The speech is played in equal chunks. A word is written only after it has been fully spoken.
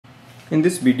In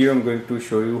this video I'm going to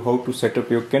show you how to set up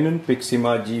your Canon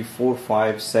Pixma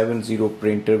G4570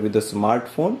 printer with a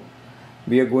smartphone.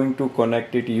 We are going to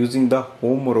connect it using the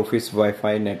home or office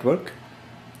Wi-Fi network.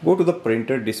 Go to the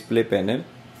printer display panel.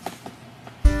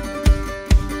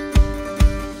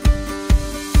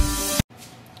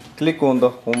 Click on the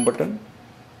home button.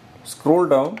 Scroll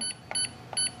down.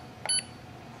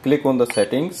 Click on the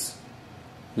settings,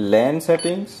 LAN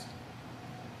settings,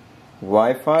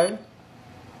 Wi-Fi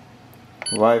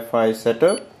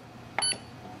setup.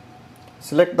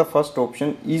 Select the first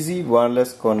option, easy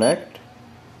wireless connect.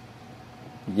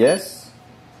 Yes.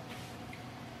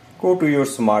 Go to your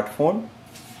smartphone.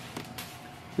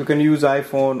 You can use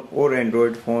iPhone or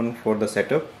Android phone for the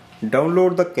setup.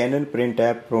 Download the Canon Print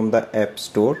app from the App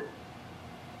Store.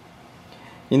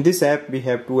 In this app we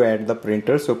have to add the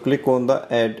printer, so click on the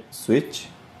add switch,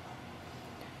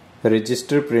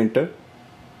 register printer.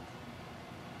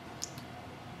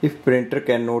 If printer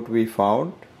cannot be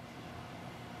found,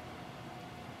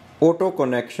 auto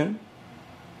connection.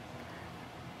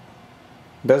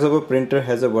 Does our printer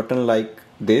has a button like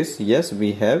this? Yes,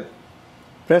 we have.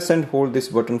 Press and hold this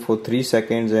button for 3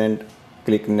 seconds and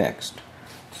click next.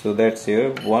 So that's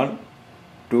here, 1,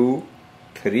 2,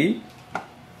 3.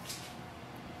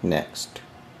 Next.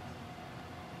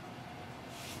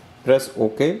 Press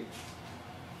OK.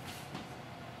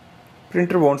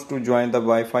 Printer wants to join the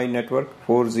Wi-Fi network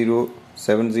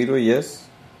 4070. Yes.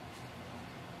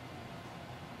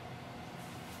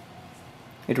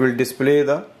 It will display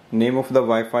the name of the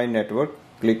Wi-Fi network.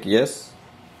 Click yes.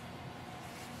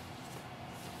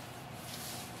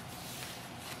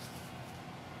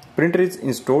 Printer is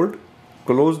installed.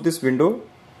 Close this window.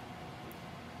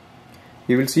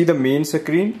 You will see the main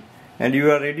screen and you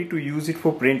are ready to use it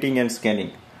for printing and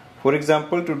scanning. For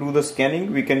example, to do the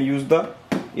scanning we can use the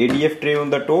ADF tray on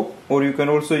the top, or you can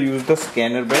also use the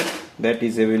scanner bed that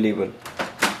is available.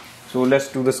 So let's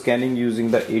do the scanning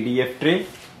using the ADF tray.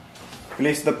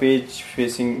 Place the page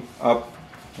facing up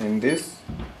in this.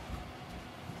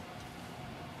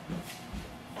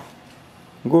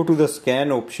 Go to the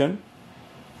scan option.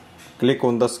 Click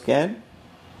on the scan.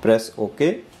 Press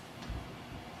OK.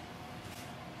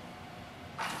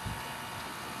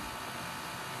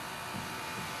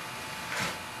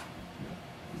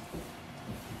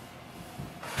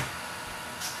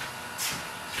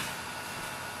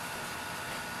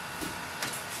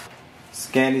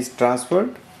 Scan is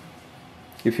transferred.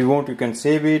 If you want, you can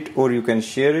save it or you can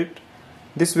share it.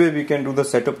 This way we can do the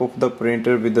setup of the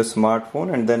printer with the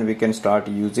smartphone and then we can start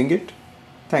using it.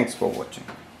 Thanks for watching.